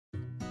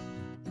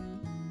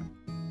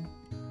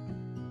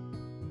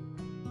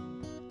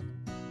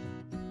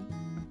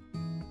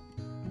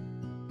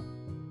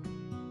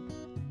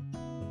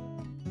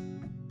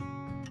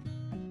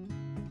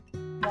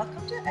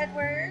Welcome to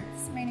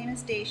Edwards. My name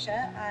is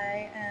Daisha.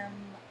 I am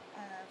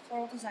a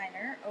floral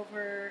designer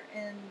over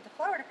in the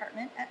flower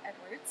department at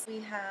Edwards.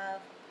 We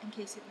have, in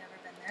case you've never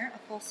been there, a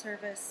full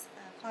service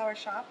flower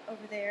shop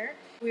over there.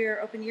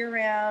 We're open year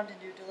round and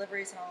do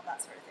deliveries and all of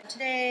that sort of thing.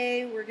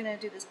 Today we're going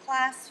to do this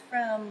class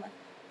from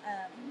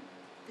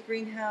the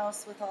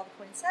greenhouse with all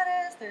the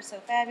poinsettias. They're so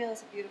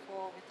fabulous and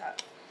beautiful. We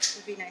thought it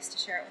would be nice to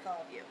share it with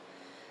all of you.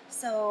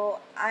 So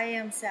I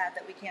am sad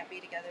that we can't be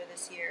together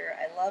this year.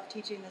 I love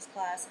teaching this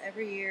class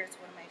every year. It's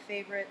one of my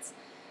favorites.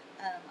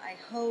 I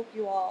hope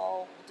you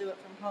all will do it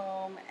from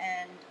home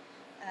and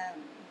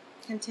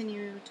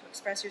continue to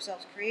express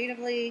yourselves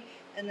creatively.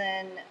 And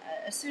then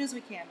as soon as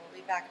we can,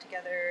 we'll be back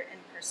together in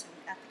person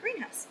at the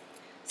greenhouse.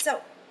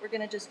 So we're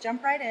going to just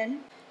jump right in.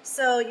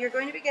 So you're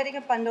going to be getting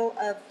a bundle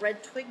of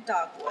red twig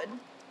dogwood.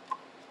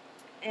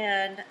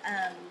 And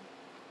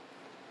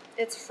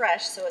it's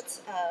fresh, so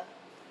it's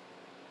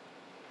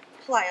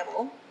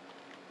pliable.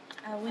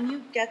 When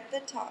you get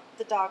the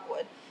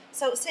dogwood,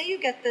 so say you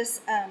get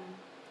this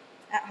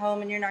at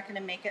home and you're not going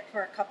to make it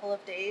for a couple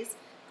of days,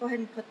 go ahead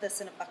and put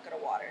this in a bucket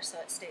of water so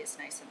it stays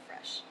nice and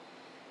fresh.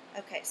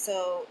 Okay,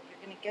 so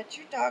you're going to get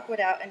your dogwood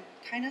out and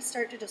kind of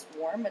start to just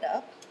warm it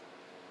up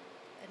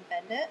and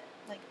bend it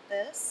like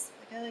this.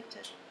 Like I like to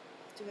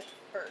do it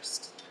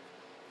first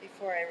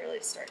before I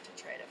really start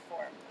to try to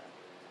form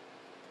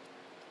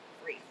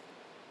the wreath,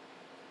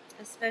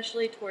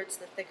 especially towards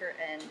the thicker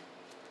end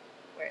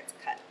where it's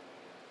cut.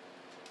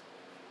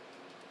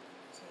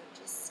 So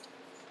just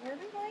form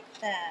it like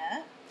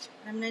that.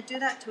 I'm going to do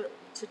that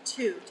to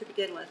two to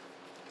begin with,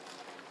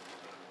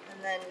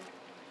 and then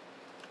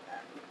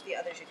the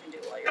others you can do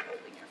while you're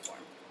holding your form.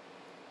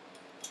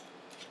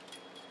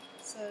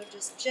 So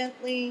just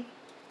gently,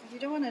 you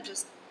don't want to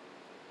just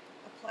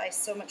apply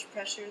so much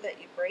pressure that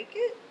you break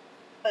it,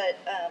 but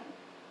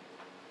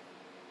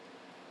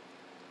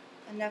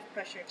enough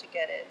pressure to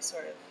get it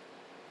sort of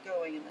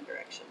going in the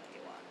direction that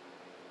you want.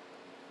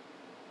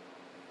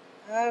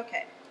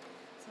 Okay,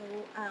 so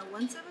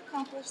once I've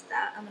accomplished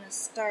that, I'm going to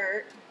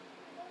start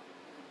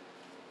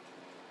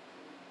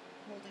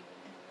holding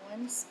in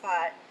one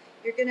spot.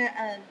 You're going to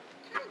kind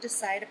of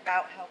decide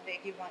about how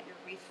big you want your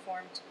wreath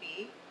form to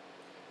be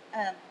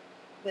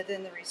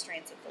within the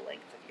restraints of the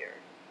length of your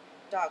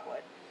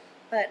dogwood.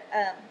 But,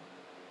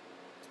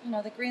 you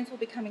know, the greens will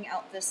be coming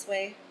out this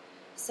way,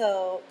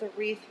 so the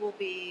wreath will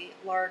be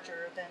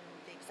larger than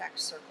the exact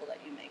circle that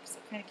you make, so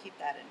kind of keep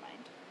that in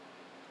mind.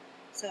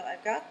 So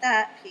I've got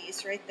that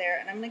piece right there,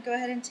 and I'm going to go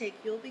ahead and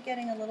you'll be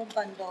getting a little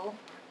bundle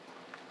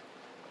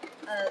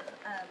of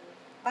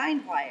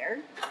bind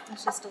wire.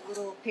 It's just a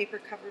little paper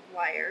covered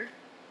wire.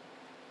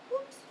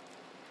 Oops.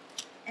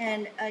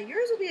 And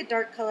yours will be a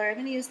dark color. I'm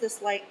going to use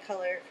this light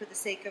color for the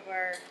sake of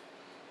our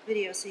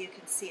video so you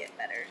can see it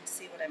better and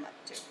see what I'm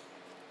up to.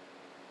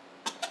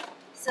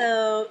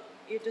 So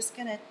you're just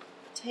going to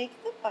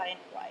take the bind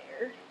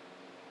wire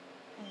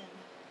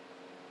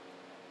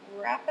and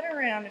wrap it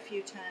around a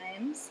few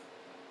times.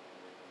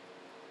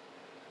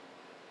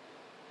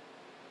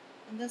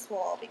 And this will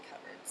all be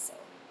covered, so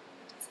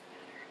it doesn't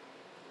matter.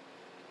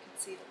 You can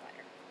see the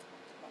wire at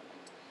the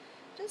moment.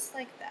 Just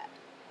like that.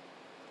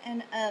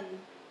 And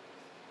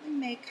we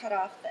may cut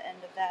off the end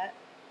of that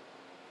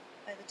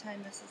by the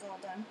time this is all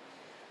done.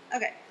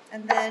 Okay,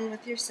 and then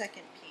with your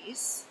second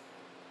piece,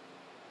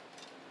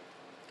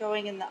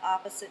 going in the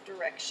opposite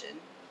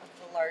direction of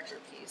the larger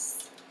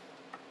piece,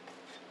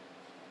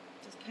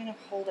 just kind of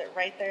hold it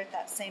right there at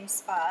that same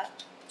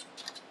spot.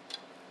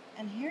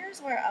 And here's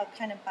where I'll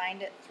kind of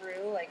bind it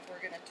through, like we're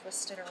going to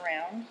twist it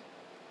around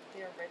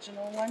the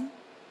original one.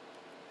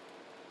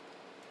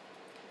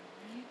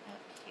 Right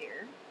up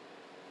here.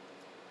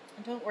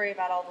 And don't worry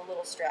about all the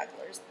little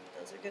stragglers.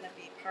 Those are going to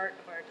be part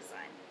of our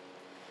design.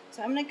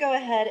 So I'm going to go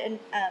ahead and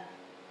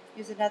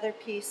use another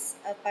piece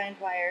of bind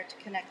wire to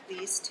connect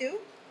these two.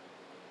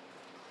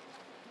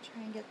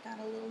 Try and get that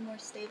a little more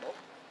stable.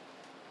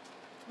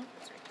 Oh,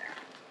 it's right there.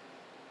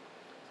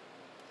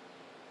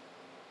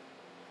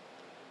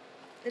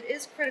 It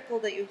is critical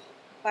that you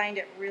bind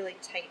it really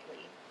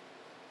tightly,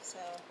 so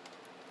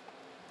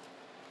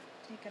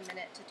take a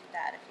minute to do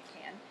that if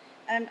you can.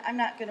 And I'm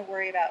not going to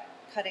worry about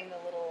cutting the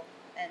little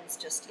ends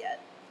just yet.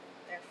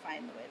 They're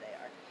fine the way they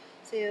are.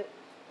 So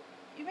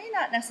you may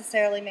not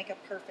necessarily make a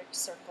perfect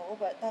circle,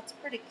 but that's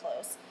pretty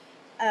close.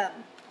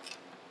 And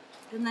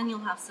then you'll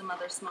have some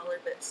other smaller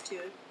bits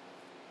too,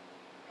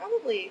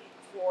 probably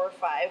 4 or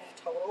 5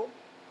 total.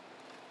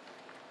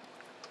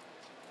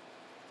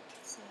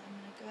 So I'm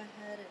going to go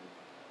ahead and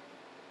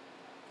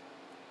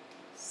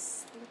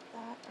split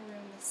that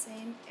around the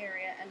same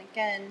area, and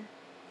again,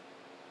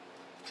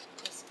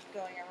 just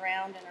going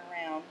around and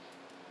around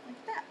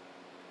like that.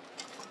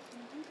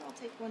 I think I'll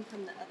take one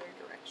from the other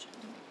direction.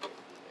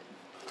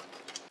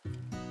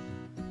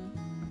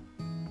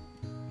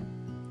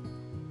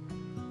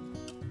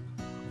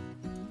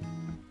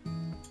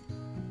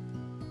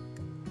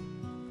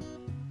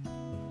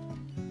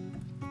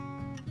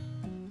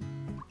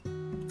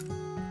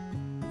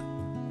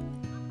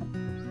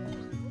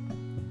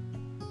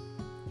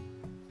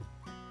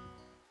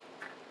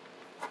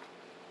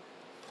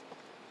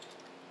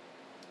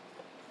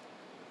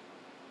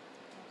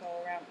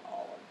 go around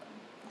all of them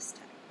this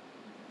time.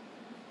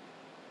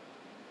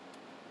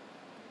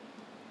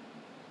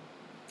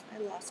 I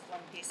lost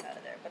one piece out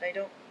of there, but I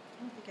don't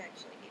think I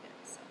actually need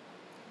it. So,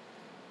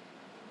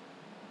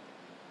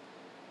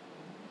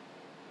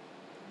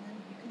 and then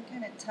you can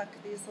kind of tuck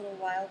these little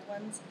wild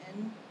ones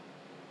in,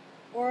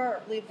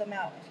 or leave them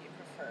out if you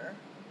prefer.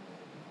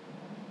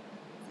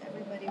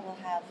 Everybody will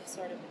have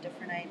sort of a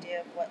different idea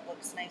of what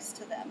looks nice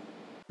to them.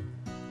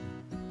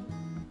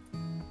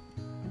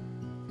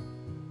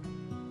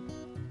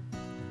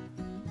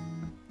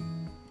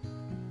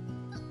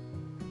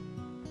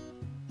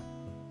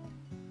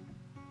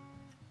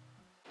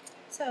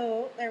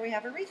 So there we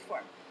have a wreath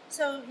form.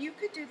 So you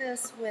could do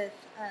this with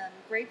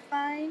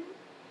grapevine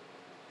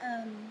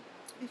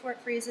before it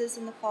freezes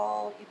in the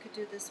fall. You could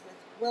do this with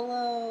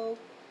willow,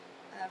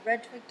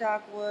 red twig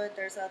dogwood.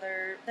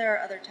 There are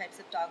other types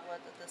of dogwood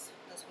that this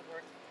would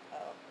work.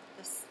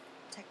 This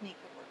technique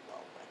would work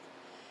well with.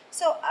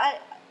 So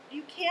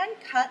you can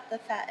cut the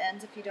fat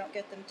ends if you don't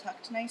get them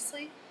tucked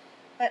nicely,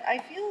 but I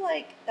feel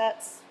like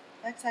that's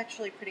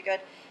actually pretty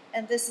good.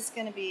 And this is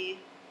going to be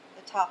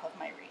the top of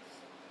my wreath.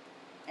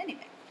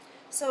 Anyway,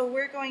 so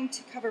we're going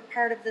to cover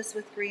part of this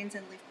with greens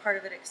and leave part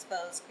of it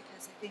exposed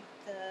because I think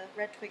the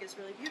red twig is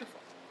really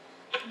beautiful.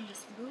 Let me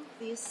just move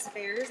these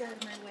spares out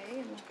of my way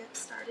and we'll get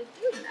started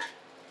doing that.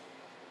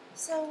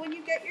 So when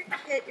you get your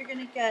kit, you're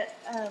going to get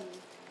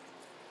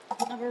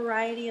a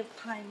variety of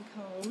pine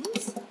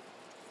cones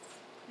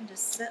and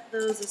just set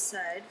those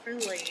aside for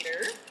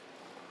later.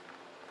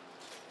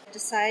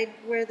 Decide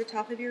where the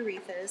top of your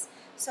wreath is.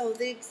 So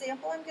the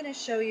example I'm going to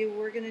show you,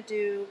 we're going to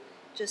do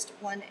just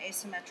one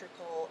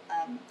asymmetrical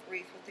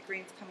wreath with the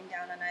greens coming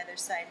down on either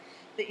side,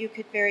 but you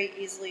could very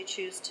easily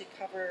choose to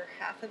cover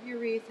half of your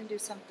wreath and do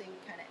something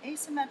kind of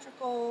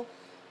asymmetrical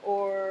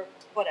or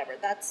whatever.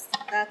 That's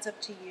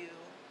up to you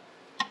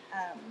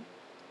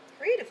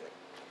creatively.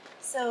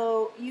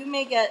 So you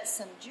may get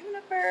some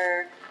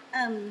juniper.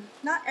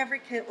 Not every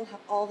kit will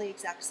have all the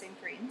exact same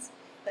greens,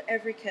 but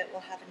every kit will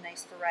have a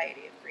nice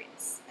variety of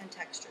greens and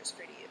textures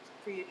for you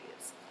to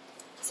use.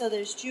 So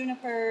there's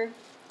juniper,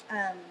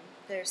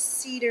 there's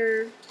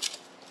cedar,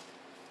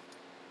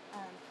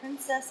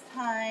 princess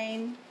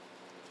pine,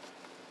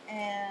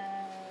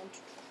 and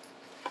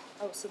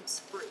some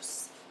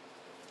spruce.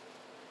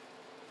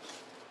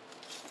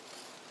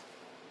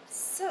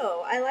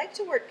 So I like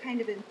to work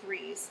kind of in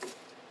threes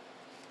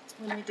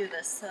when we do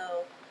this.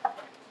 So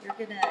you're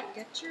gonna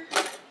get your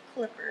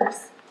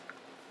clippers.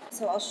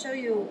 So I'll show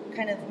you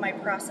kind of my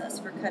process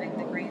for cutting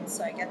the greens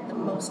so I get the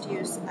most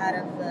use out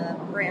of the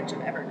branch of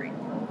evergreen.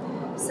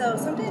 So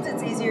sometimes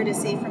it's easier to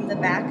see from the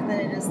back than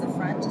it is the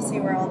front to see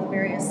where all the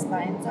various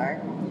spines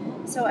are.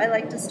 So I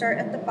like to start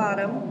at the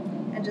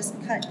bottom and just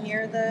cut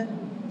near the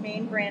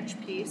main branch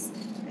piece.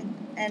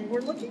 And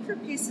we're looking for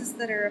pieces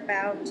that are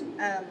about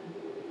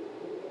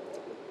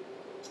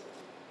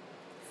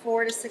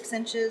 4 to 6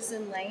 inches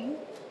in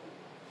length,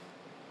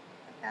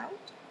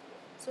 about.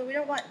 So we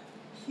don't want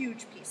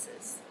huge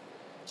pieces.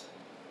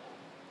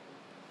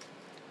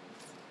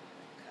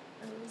 Cut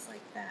those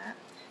like that.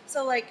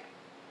 So like,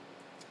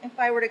 if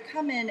I were to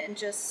come in and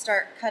just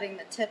start cutting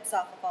the tips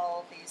off of all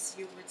of these,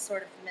 you would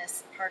sort of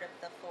miss part of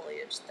the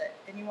foliage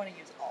and you want to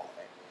use all of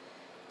it.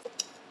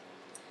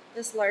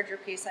 This larger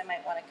piece I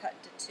might want to cut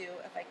into two.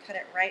 If I cut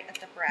it right at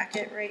the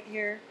bracket right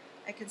here,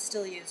 I can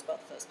still use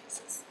both those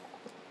pieces.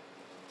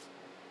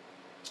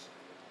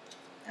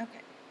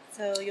 Okay,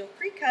 so you'll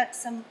pre-cut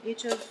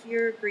each of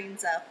your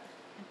greens up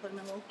and put them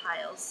in little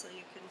piles so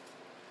you can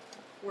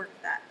work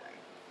that way.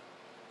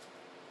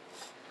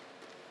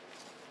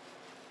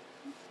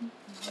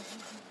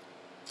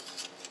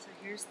 So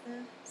here's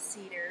the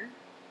cedar.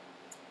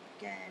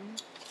 Again,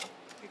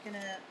 you're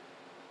going to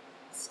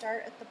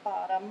start at the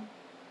bottom and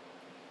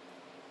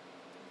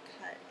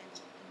cut,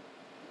 and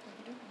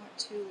you don't want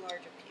too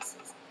large of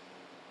pieces.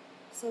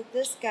 So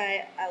this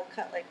guy I'll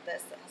cut like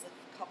this, that has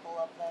a couple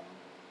of them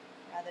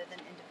rather than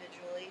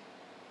individually.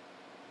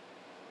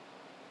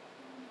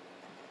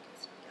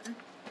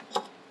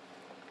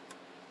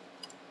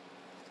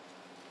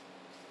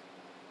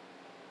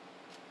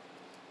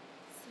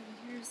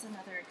 Here's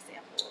another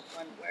example of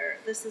one where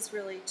this is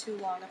really too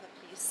long of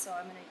a piece, so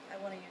I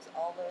want to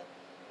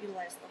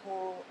utilize the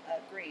whole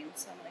green,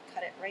 so I'm going to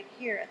cut it right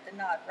here at the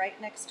knot, right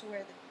next to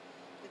where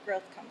the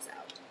growth comes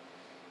out.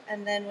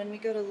 And then when we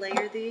go to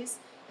layer these,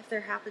 if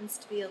there happens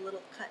to be a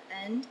little cut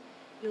end,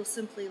 you'll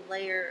simply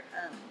layer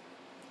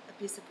a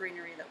piece of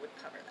greenery that would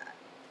cover that,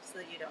 so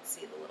that you don't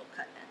see the little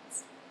cut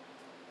ends.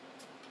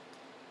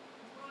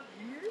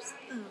 There's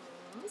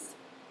those.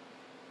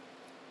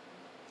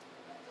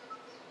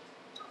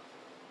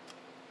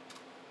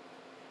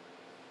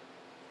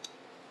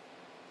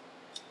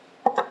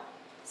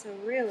 So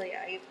really,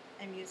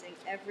 I'm using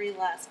every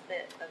last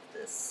bit of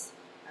this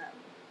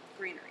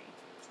greenery.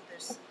 So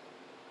there's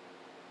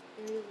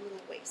very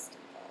little waste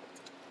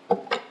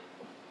involved.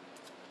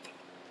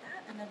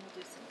 That, and then we'll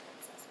do some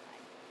princess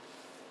pine.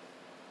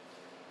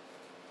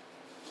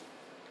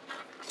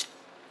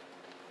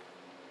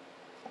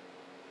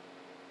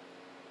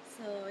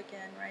 So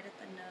again, right at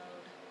the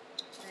node,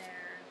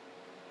 there,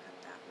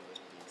 cut that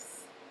little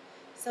piece.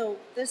 So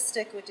this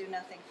stick would do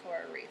nothing for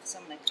a wreath, so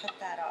I'm going to cut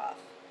that off,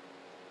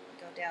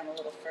 go down a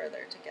little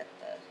further to get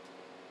the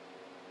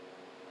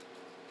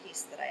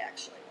piece that I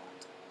actually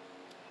want.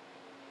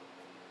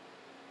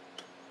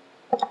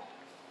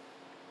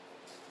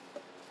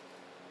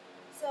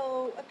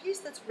 So a piece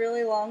that's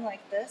really long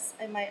like this,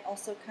 I might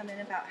also come in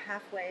about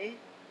halfway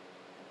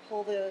and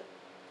pull the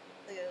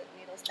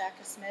needles back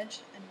a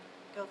smidge and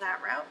go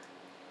that route.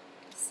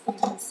 You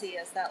can see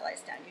as that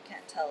lies down, you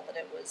can't tell that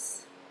it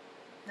was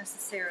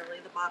necessarily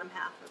the bottom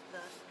half of the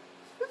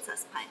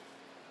princess pine.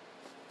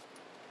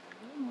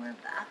 A little more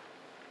of that.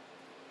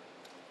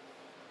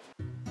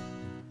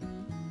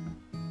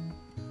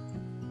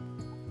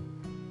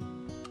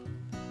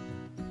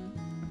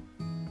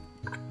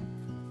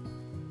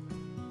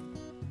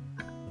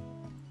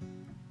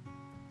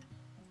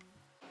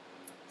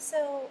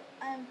 So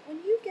when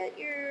you get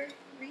your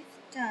wreath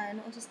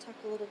done, I'll just talk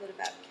a little bit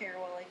about care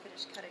while I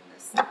finish cutting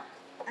this.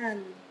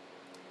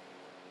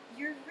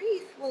 Your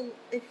wreath will,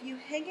 if you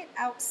hang it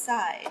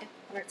outside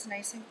where it's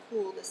nice and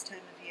cool this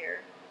time of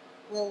year,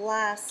 will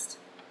last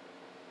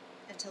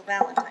until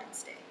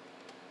Valentine's Day.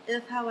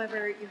 If,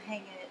 however, you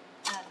hang it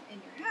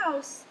in your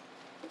house,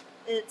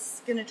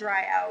 it's going to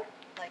dry out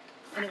like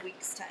in a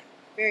week's time,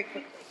 very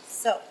quickly.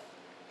 So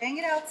hang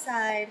it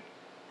outside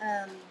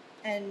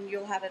and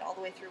you'll have it all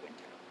the way through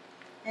winter.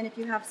 And if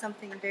you have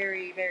something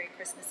very, very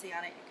Christmassy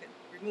on it, you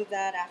could remove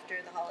that after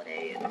the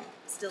holiday and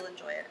still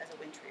enjoy it as a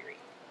wintry wreath.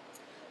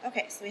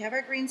 Okay, so we have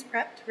our greens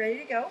prepped, ready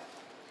to go.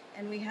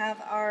 And we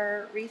have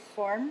our wreath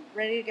form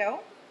ready to go.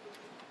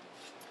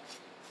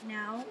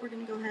 Now we're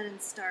going to go ahead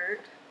and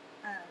start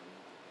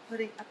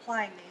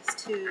applying these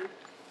to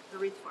the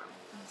wreath form.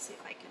 Let me see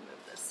if I can move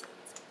this so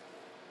it's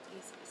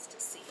easiest to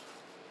see.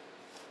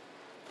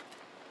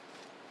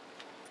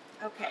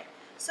 Okay,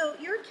 so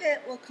your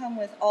kit will come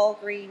with all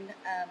green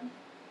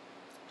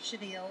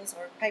chenilles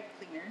or pipe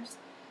cleaners.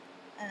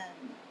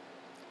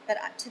 But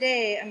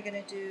today I'm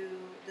going to do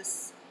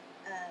this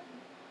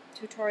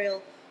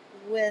tutorial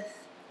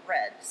with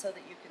red so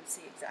that you can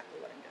see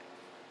exactly what I'm doing.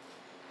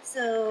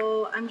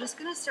 So I'm just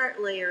going to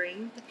start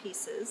layering the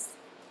pieces.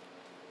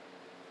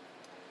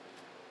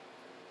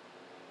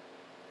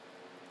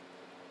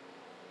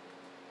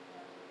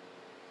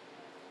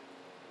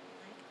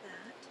 Like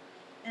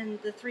that.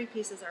 And the three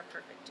pieces are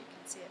perfect. You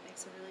can see it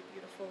makes a really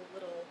beautiful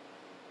little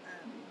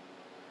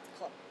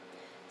clump.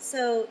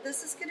 So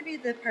this is going to be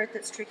the part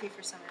that's tricky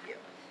for some of you.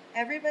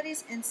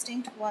 Everybody's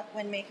instinct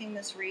when making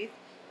this wreath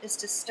is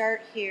to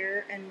start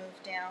here and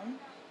move down,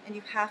 and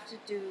you have to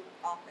do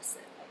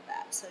opposite of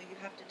that. So you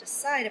have to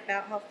decide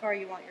about how far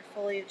you want your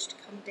foliage to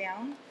come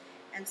down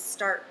and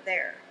start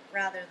there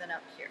rather than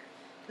up here,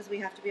 because we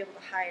have to be able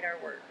to hide our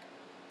work.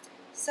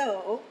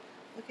 So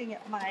looking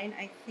at mine,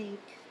 I think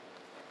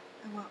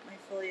I want my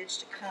foliage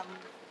to come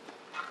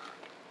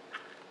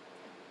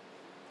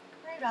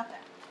right about there.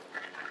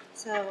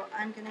 So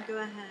I'm going to go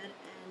ahead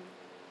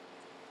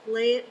and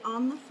lay it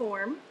on the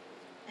form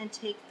and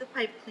take the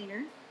pipe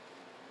cleaner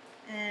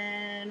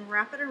and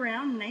wrap it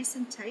around nice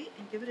and tight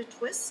and give it a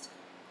twist.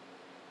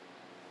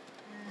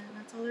 And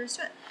that's all there is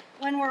to it.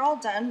 When we're all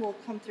done, we'll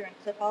come through and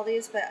clip all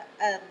these, but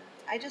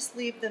I just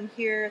leave them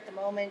here at the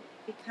moment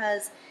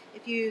because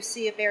if you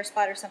see a bare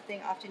spot or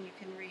something, often you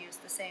can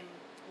reuse the same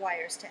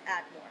wires to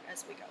add more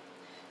as we go.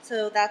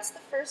 So that's the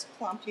first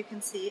clump you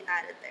can see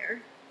added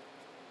there.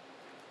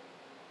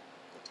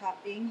 The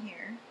top being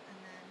here,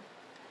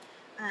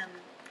 and then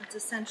it's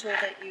essential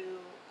that you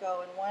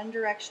go in one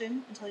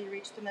direction until you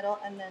reach the middle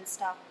and then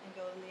stop and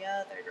go in the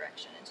other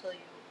direction until you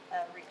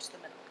reach the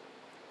middle.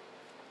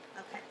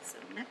 Okay, so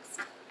next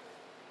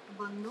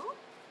bundle.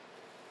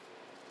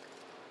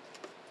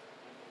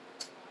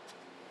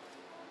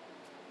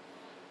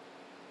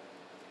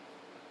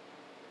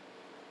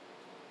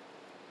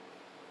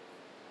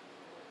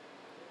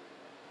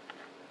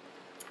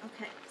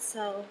 Okay,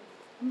 so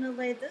I'm going to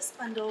lay this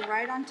bundle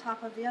right on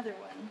top of the other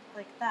one,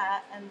 like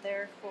that, and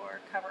therefore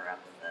cover up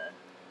the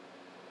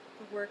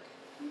work.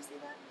 Can you see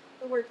that?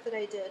 The work that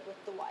I did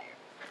with the wire.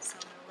 So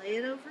I'm going to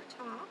lay it over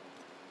top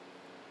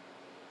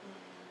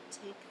and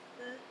take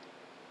the...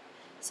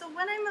 So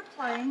when I'm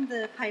applying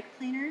the pipe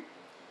cleaner,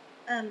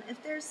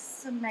 if there's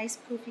some nice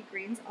poofy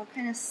greens, I'll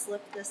kind of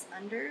slip this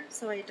under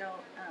so I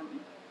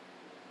don't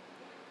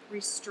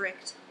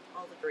restrict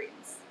all the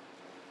greens.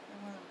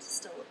 I want them to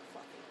still look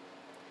fluffy.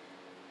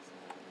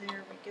 So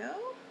there we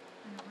go,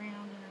 and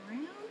around and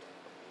around.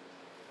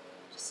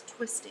 Just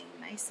twisting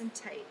nice and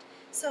tight.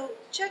 So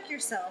check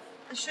yourself.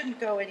 This shouldn't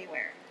go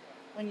anywhere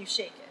when you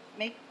shake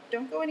it.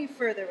 Don't go any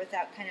further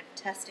without kind of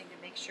testing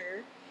to make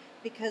sure,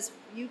 because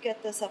you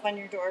get this up on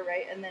your door,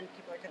 right, and then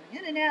people are coming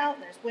in and out,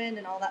 and there's wind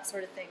and all that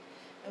sort of thing,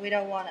 and we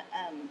don't want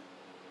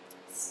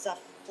stuff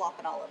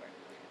flopping all over.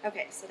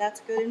 Okay, so that's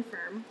good and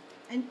firm.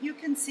 And you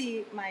can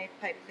see my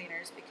pipe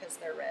cleaners because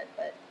they're red,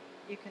 but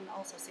you can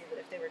also see that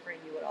if they were green,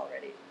 you would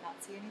already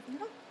not see anything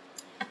at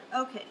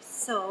all. Okay,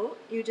 so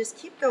you just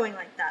keep going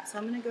like that. So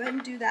I'm going to go ahead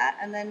and do that,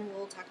 and then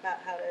we'll talk about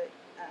how to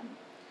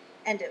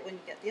end it when you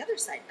get the other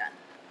side done.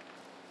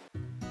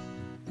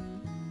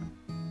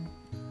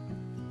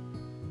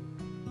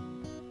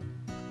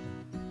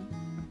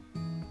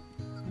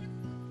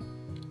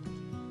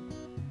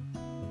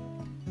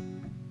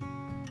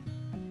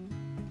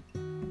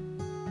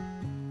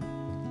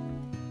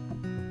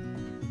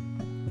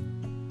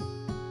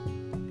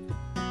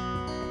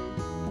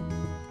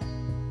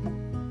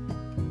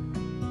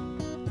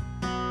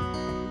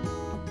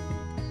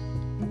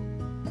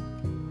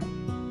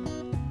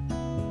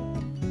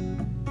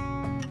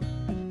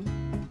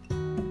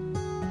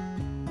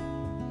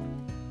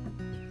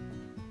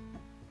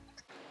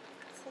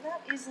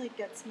 easily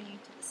gets me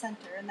to the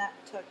center, and that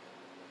took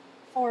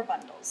 4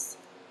 bundles.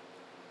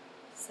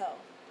 So,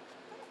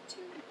 not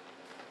too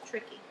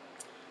tricky.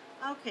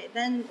 Okay,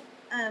 then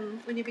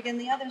when you begin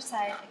the other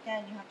side,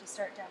 again, you have to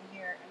start down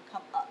here and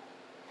come up.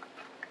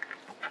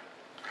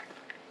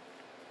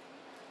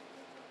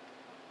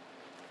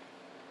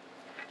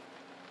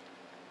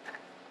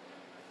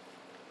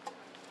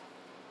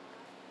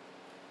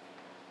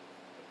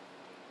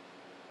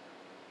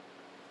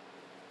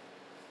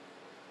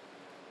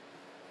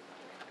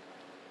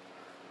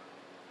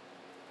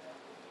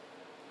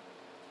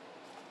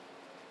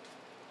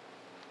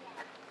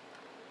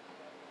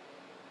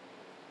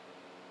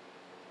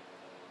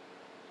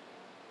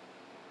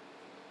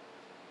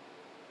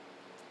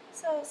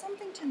 So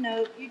something to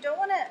note, you don't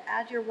want to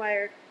add your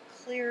wire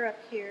clear up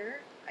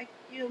here.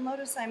 You'll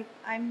notice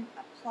I'm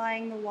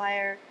applying the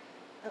wire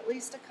at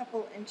least a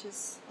couple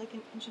inches, like 1.5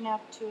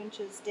 inches, 2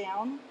 inches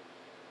down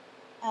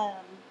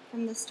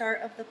from the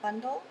start of the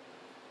bundle.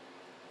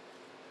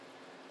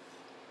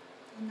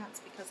 And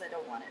that's because I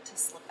don't want it to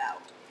slip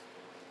out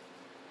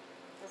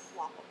or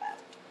flop about.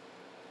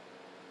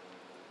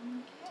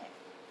 Okay.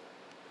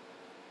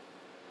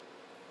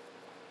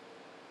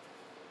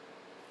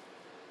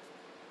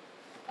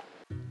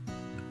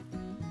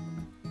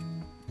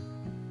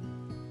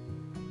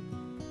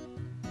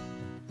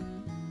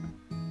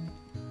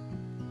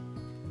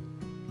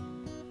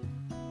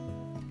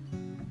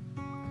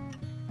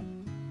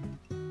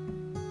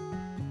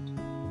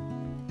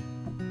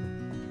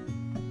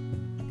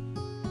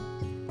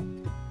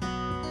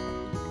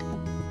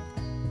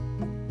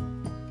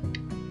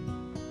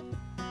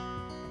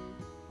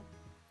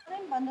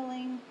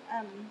 Bundling,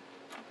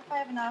 if I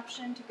have an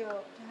option to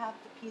have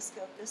the piece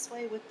go this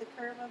way with the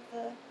curve of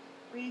the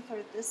wreath or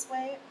this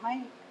way,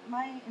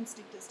 my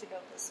instinct is to go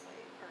this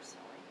way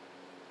personally,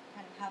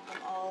 kind of have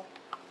them all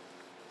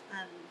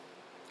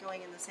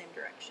going in the same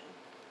direction.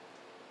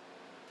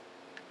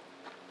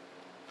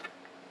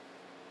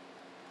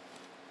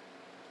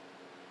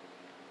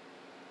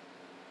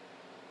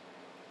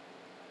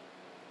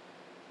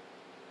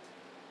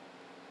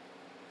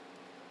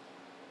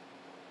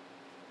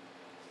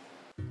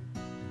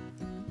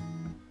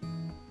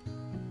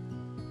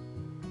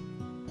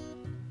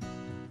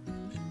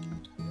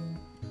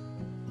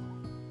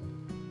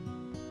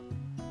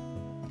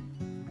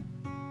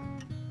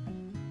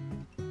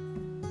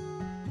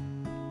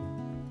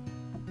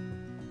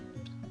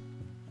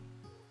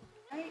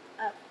 Right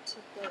up to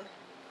the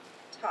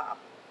top.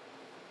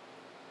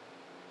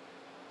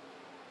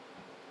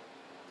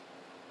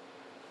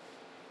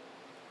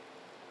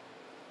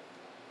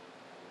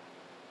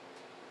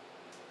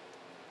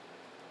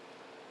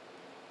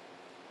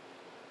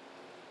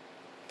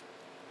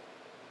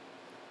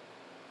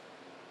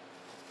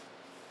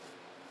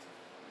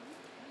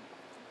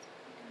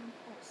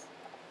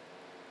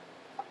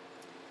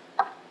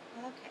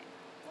 Okay,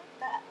 like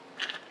that.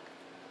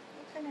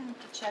 You're going to have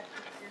to check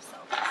with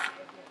yourself to see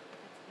if it's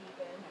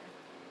even or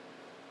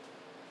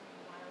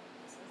wild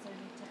pieces I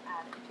need to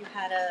add. If you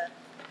had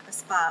a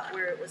spot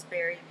where it was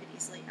bare, you could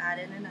easily add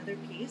in another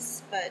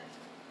piece, but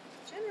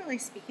generally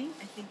speaking,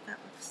 I think that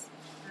looks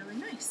really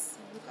nice, so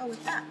we'll go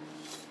with that.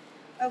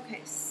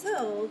 Okay,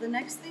 so the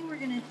next thing we're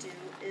going to do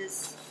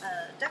is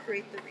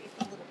decorate the wreath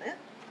a little bit.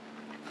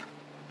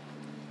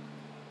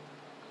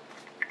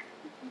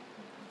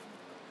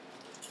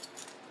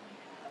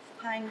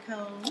 Pine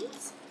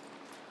cones.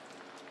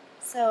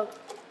 So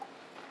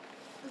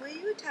the way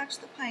you attach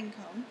the pine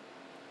cone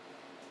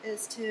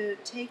is to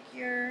take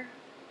your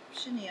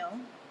chenille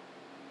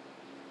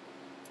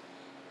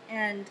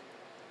and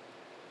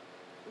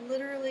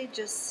literally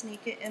just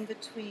sneak it in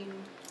between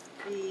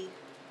the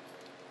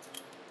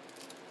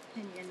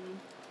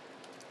pinion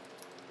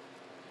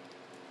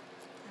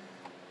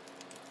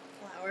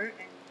flower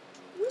and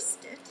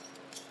twist it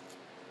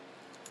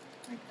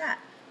like that.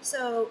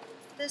 So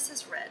this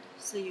is red,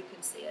 so you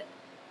can see it,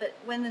 but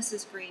when this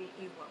is green,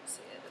 you won't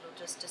see it. It'll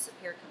just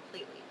disappear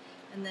completely.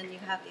 And then you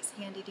have these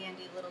handy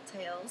dandy little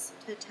tails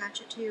to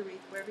attach it to your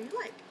wreath wherever you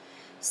like.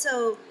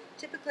 So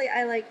typically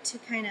I like to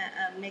kind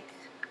of make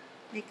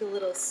a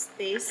little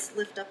space,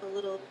 lift up a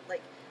little,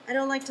 like, I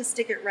don't like to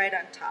stick it right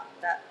on top.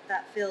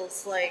 That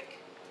feels like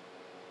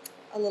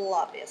a little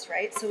obvious,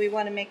 right? So we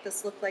want to make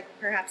this look like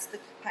perhaps the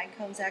pine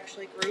cones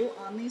actually grew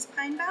on these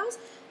pine boughs.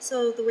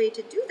 So the way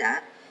to do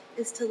that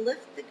is to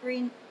lift the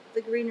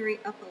greenery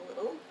up a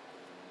little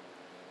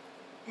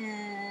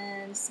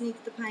and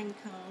sneak the pine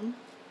cone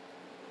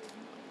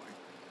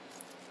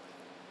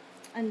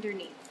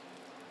underneath,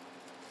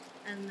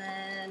 and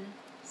then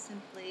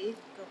simply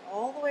go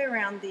all the way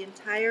around the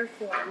entire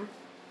form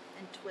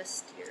and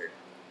twist your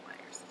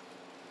wires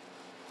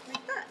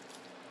like that,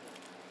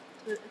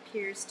 so it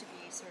appears to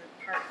be sort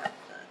of part of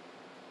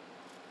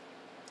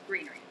the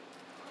greenery.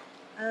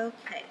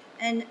 Okay,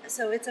 and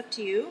so it's up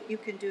to you. You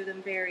can do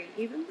them very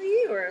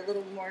evenly or a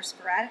little more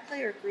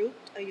sporadically or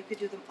grouped, or you could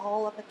do them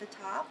all up at the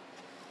top.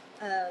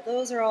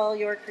 Those are all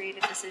your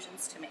creative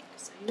decisions to make,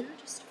 so you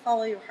just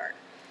follow your heart.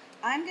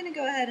 I'm going to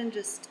go ahead and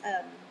just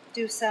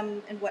do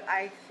some in what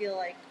I feel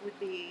like would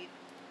be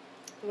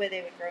the way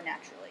they would grow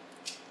naturally.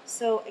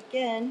 So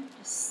again,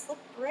 just slip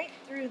right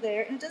through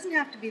there, and it doesn't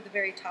have to be the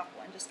very top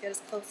one, just get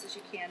as close as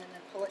you can and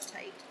then pull it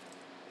tight.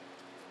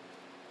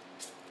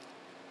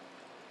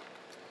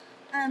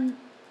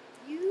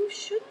 You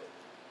shouldn't,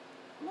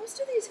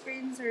 most of these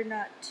greens are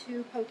not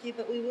too pokey,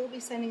 but we will be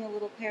sending a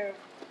little pair of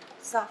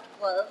soft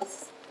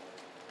gloves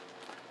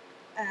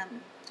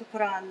to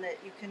put on that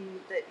you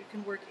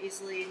can work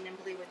easily and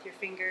nimbly with your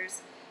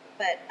fingers,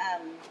 but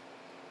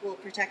will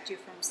protect you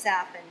from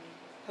sap and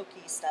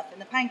pokey stuff.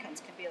 And the pine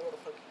cones can be a little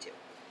pokey too.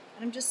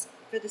 And I'm just,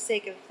 for the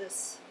sake of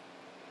this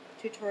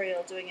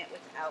tutorial, doing it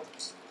without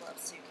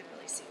gloves so you can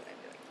really see what I'm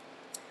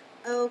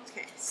doing.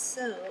 Okay,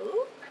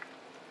 so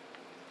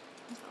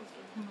I'll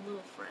give him a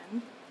little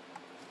friend.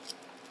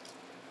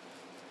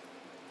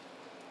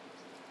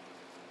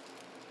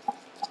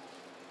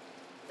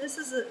 This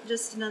is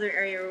just another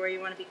area where you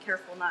want to be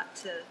careful not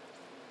to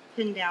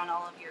pin down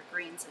all of your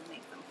greens and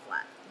make them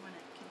flat. You want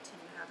to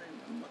continue having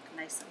them look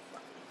nice and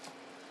fluffy.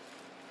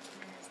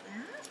 There's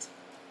that.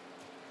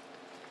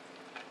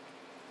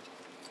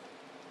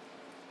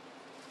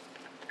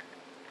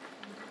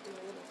 I'm going to do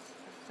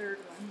a third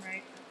one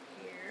right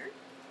up here.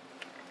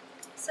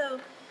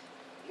 So,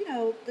 you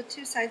know, the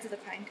two sides of the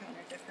pine cone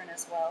are different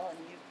as well, and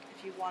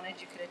if you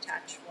wanted, you could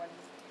attach one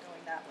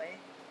going that way.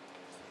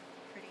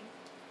 Pretty.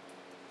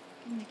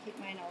 I'm going to keep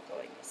mine all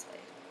going this way.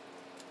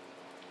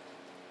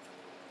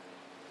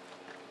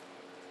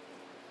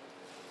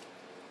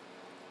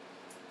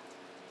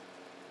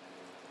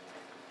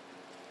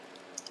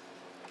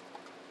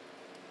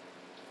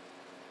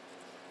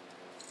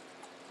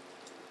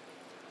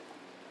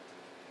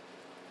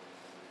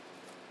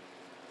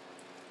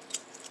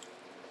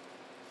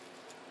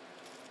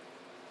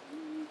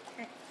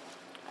 Okay.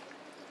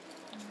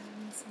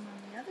 And some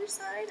on the other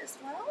side as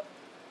well.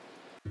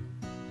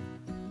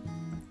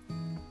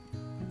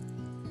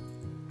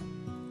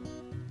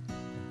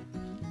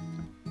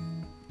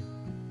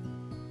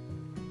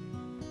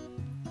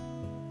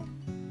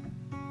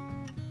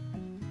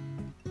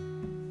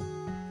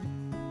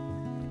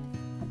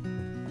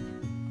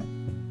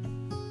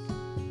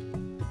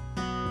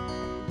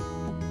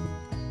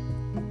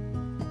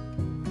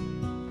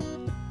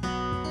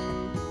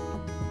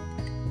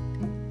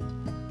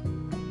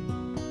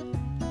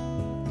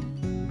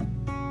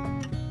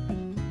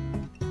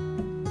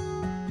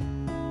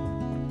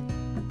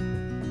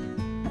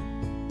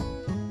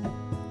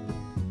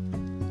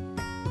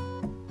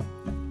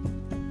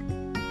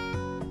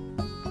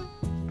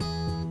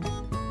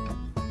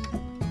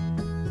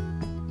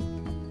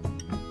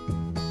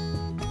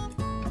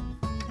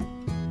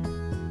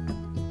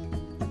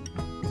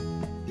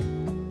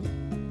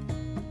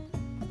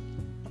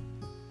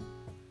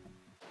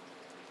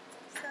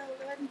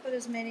 Put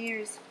as many or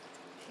as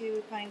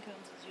few pine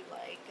cones as you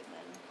like, and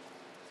then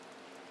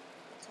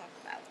we'll talk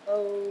about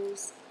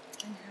bows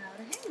and how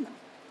to hang them.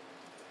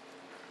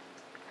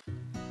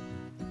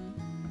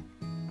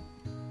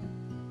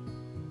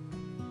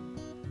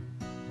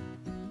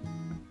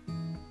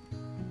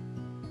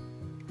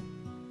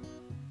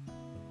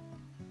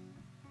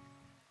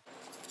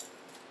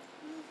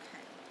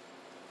 Okay,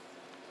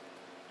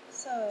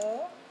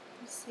 so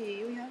let's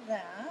see, we have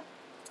that.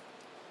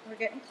 We're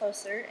getting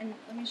closer, and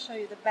let me show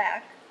you the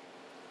back.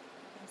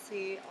 You can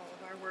see all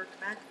of our work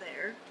back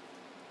there.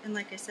 And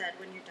like I said,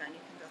 when you're done, you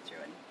can go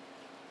through and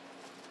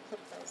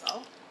clip those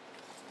all.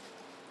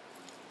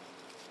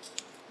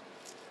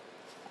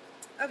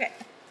 Okay,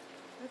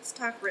 let's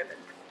talk ribbon.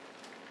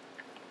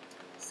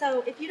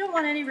 So if you don't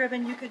want any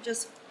ribbon, you could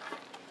just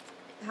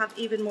have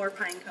even more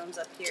pine cones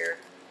up here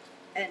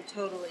and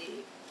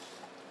totally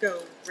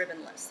go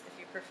ribbonless if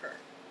you prefer.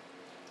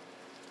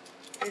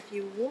 If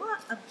you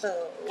want a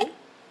bow,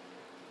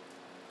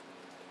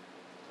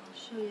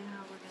 show you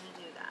how we're going to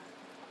do that.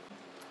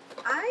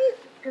 I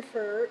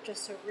prefer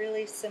just a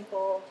really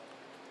simple,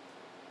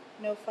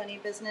 no funny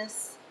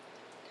business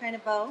kind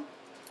of bow.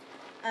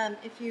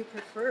 If you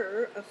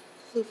prefer a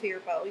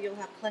floofier bow, you'll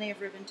have plenty of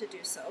ribbon to do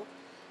so.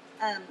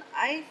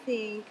 I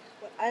think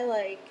what I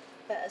like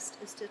best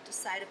is to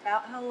decide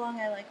about how long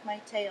I like my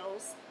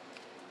tails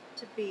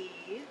to be.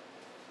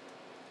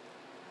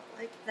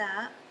 Like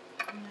that.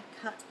 I'm going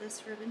to cut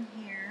this ribbon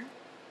here.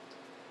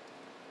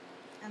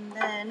 And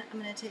then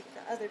I'm going to take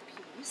the other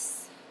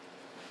piece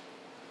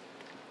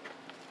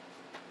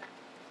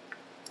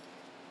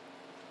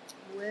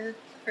with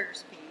the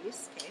first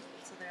piece. Okay,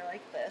 so they're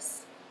like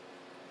this.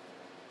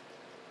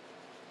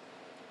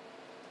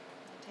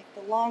 Take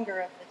the longer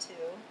of the two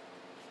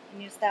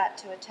and use that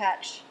to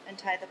attach and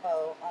tie the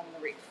bow on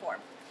the wreath form.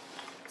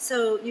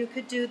 So you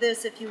could do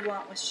this if you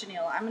want with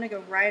chenille. I'm going to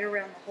go right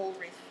around the whole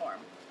wreath form.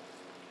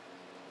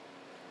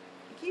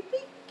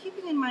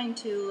 Keeping in mind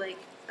too, like,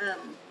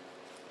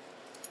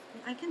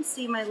 I can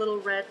see my little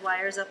red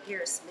wires up here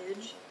a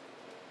smidge.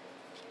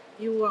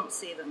 You won't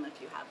see them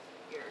if you have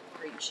your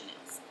green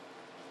chenilles.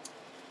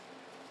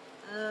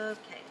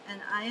 Okay,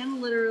 and I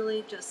am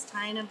literally just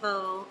tying a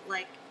bow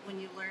like when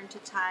you learn to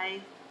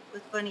tie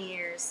with bunny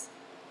ears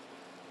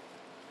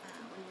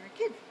when you're a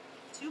kid.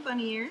 2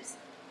 bunny ears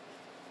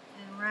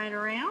and right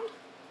around.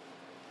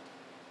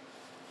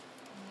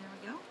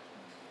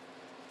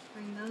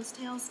 bring those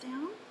tails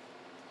down.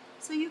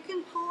 So you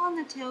can pull on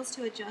the tails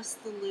to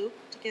adjust the loop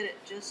to get it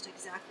just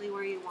exactly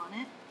where you want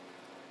it.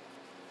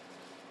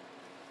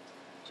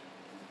 Which I'm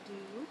going to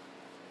do.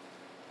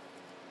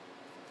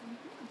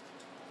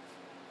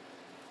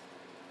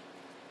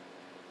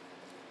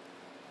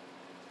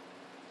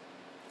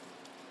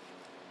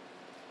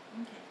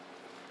 Okay.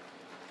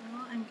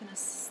 Well, I'm going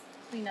to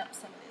clean up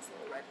some of these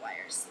little red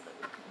wires so that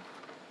we can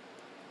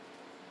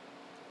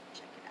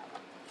check it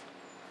out.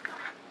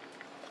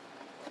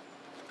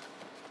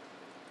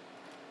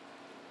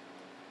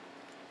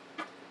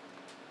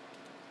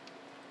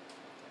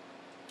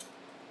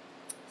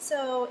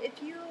 So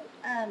if you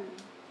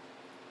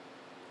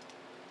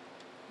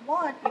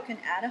want, you can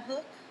add a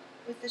hook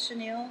with the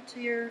chenille to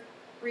your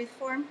wreath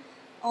form,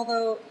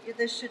 although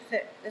this should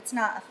fit, it's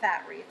not a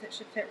fat wreath, it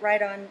should fit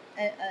right on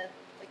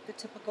like the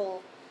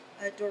typical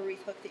door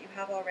wreath hook that you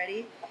have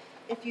already.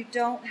 If you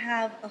don't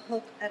have a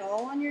hook at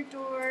all on your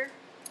door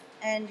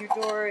and your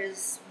door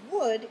is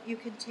wood, you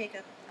can take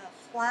a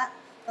flat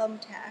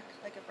thumbtack,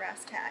 like a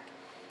brass tack,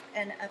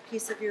 and a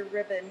piece of your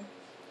ribbon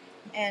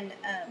and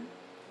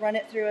run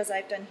it through as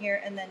I've done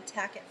here, and then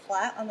tack it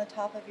flat on the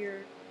top of your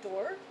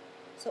door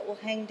so it will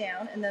hang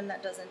down, and then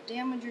that doesn't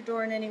damage your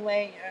door in any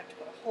way. You don't have to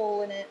put a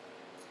hole in it.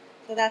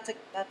 So that's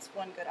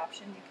one good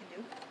option you can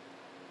do.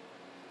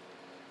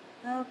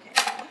 Okay,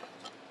 just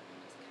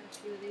cut a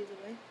few of these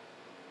away.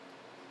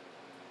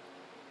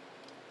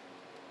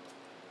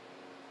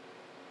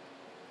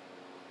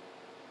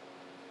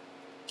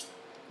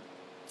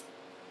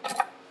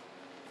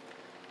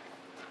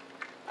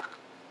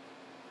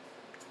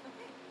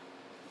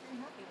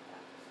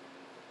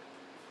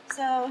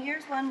 So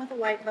here's one with a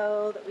white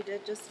bow that we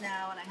did just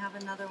now, and I have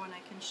another one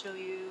I can show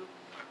you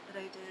that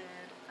I did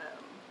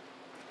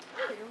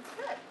earlier with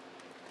red.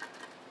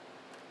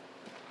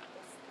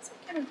 This one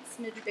kind of a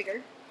smidge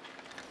bigger.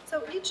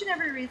 So each and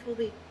every wreath will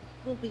be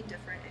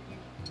different and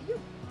unique to you.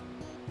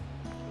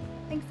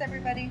 Thanks,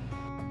 everybody.